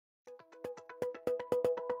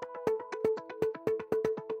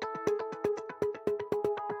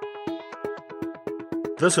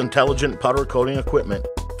This intelligent powder coating equipment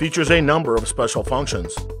features a number of special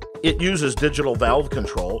functions. It uses digital valve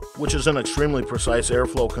control, which is an extremely precise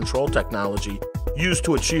airflow control technology used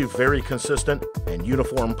to achieve very consistent and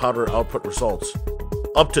uniform powder output results.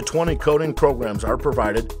 Up to 20 coating programs are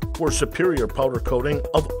provided for superior powder coating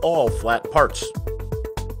of all flat parts.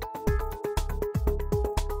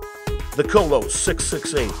 The Colo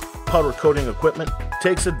 668 powder coating equipment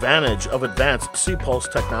takes advantage of advanced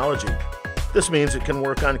Cpulse technology. This means it can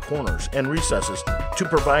work on corners and recesses to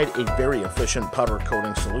provide a very efficient powder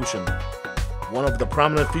coating solution. One of the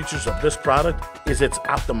prominent features of this product is its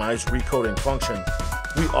optimized recoating function.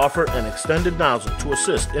 We offer an extended nozzle to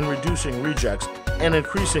assist in reducing rejects and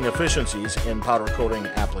increasing efficiencies in powder coating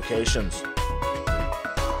applications.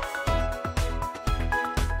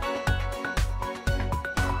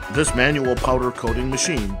 This manual powder coating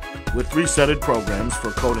machine with 3 setted programs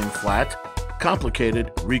for coating flat,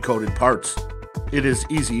 complicated, recoated parts. It is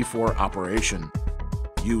easy for operation.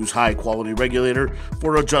 Use high-quality regulator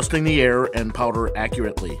for adjusting the air and powder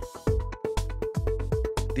accurately.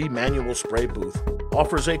 The manual spray booth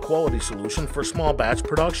offers a quality solution for small batch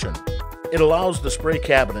production. It allows the spray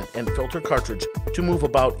cabinet and filter cartridge to move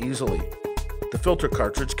about easily. The filter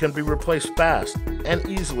cartridge can be replaced fast and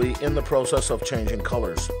easily in the process of changing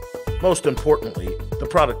colors. Most importantly, the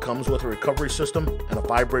product comes with a recovery system and a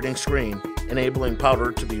vibrating screen, enabling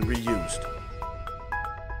powder to be reused.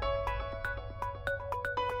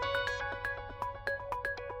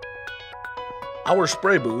 Our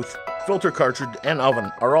spray booth, filter cartridge, and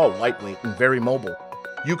oven are all lightweight and very mobile.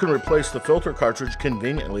 You can replace the filter cartridge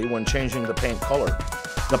conveniently when changing the paint color.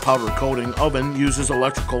 The powder coating oven uses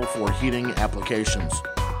electrical for heating applications.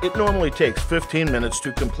 It normally takes 15 minutes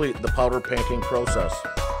to complete the powder painting process.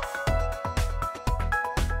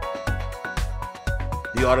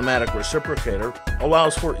 The automatic reciprocator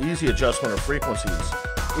allows for easy adjustment of frequencies.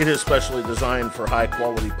 It is specially designed for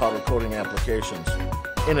high-quality powder coating applications.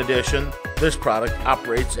 In addition, this product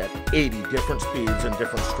operates at 80 different speeds and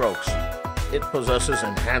different strokes. It possesses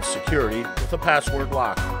enhanced security with a password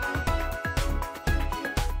lock.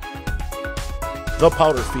 The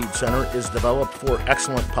powder feed center is developed for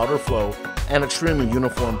excellent powder flow and extremely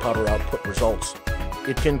uniform powder output results.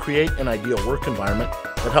 It can create an ideal work environment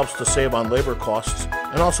that helps to save on labor costs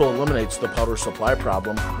and also eliminates the powder supply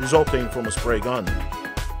problem resulting from a spray gun.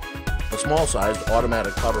 The small-sized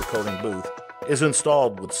automatic powder coating booth is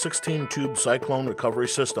installed with 16-tube cyclone recovery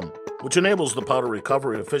system, which enables the powder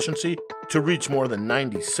recovery efficiency to reach more than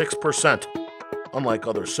 96%. Unlike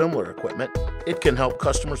other similar equipment, it can help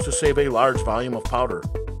customers to save a large volume of powder.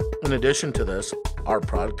 In addition to this, our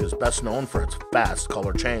product is best known for its fast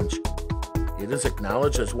color change. It is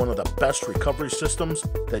acknowledged as one of the best recovery systems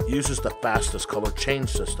that uses the fastest color change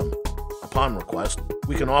system. Upon request,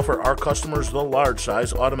 we can offer our customers the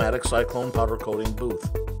large-size automatic cyclone powder coating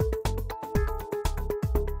booth.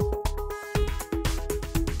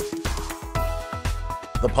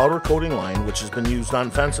 The powder coating line, which has been used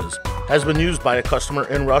on fences, has been used by a customer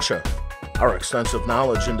in Russia. Our extensive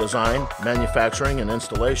knowledge in design, manufacturing, and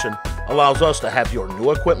installation allows us to have your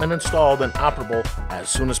new equipment installed and operable as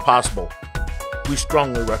soon as possible. We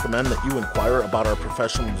strongly recommend that you inquire about our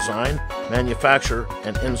professional design, manufacture,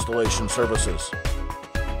 and installation services.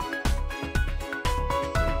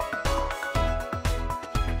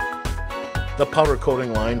 The powder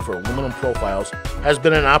coating line for aluminum profiles has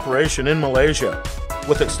been in operation in Malaysia.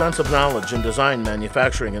 With extensive knowledge in design,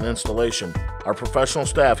 manufacturing, and installation, our professional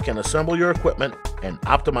staff can assemble your equipment and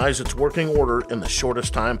optimize its working order in the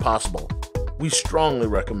shortest time possible. We strongly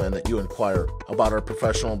recommend that you inquire about our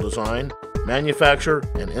professional design, manufacture,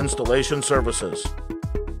 and installation services.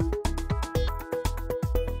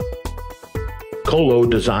 Colo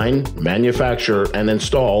design, manufacture, and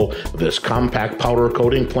install this compact powder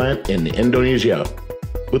coating plant in Indonesia,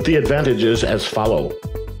 with the advantages as follow.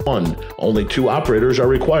 1. Only 2 operators are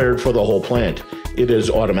required for the whole plant. It is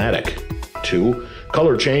automatic. 2.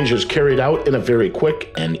 Color change is carried out in a very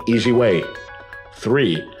quick and easy way.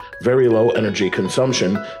 3. Very low energy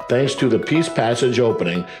consumption thanks to the piece passage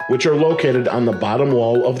opening, which are located on the bottom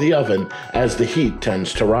wall of the oven as the heat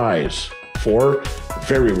tends to rise. 4.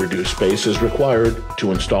 Very reduced space is required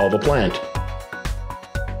to install the plant.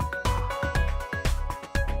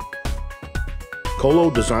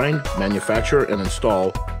 Colo design, manufacture, and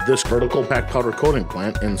install this vertical pack powder coating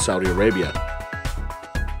plant in Saudi Arabia.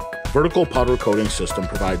 Vertical powder coating system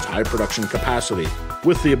provides high production capacity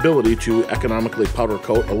with the ability to economically powder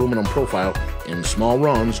coat aluminum profile in small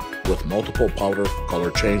runs with multiple powder color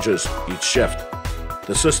changes each shift.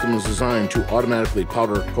 The system is designed to automatically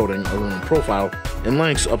powder coating aluminum profile in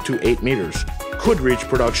lengths up to 8 meters could reach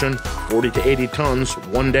production 40 to 80 tons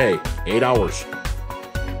one day, 8 hours.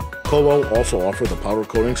 Hicolo also offer the powder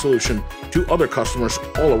coating solution to other customers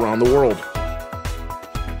all around the world.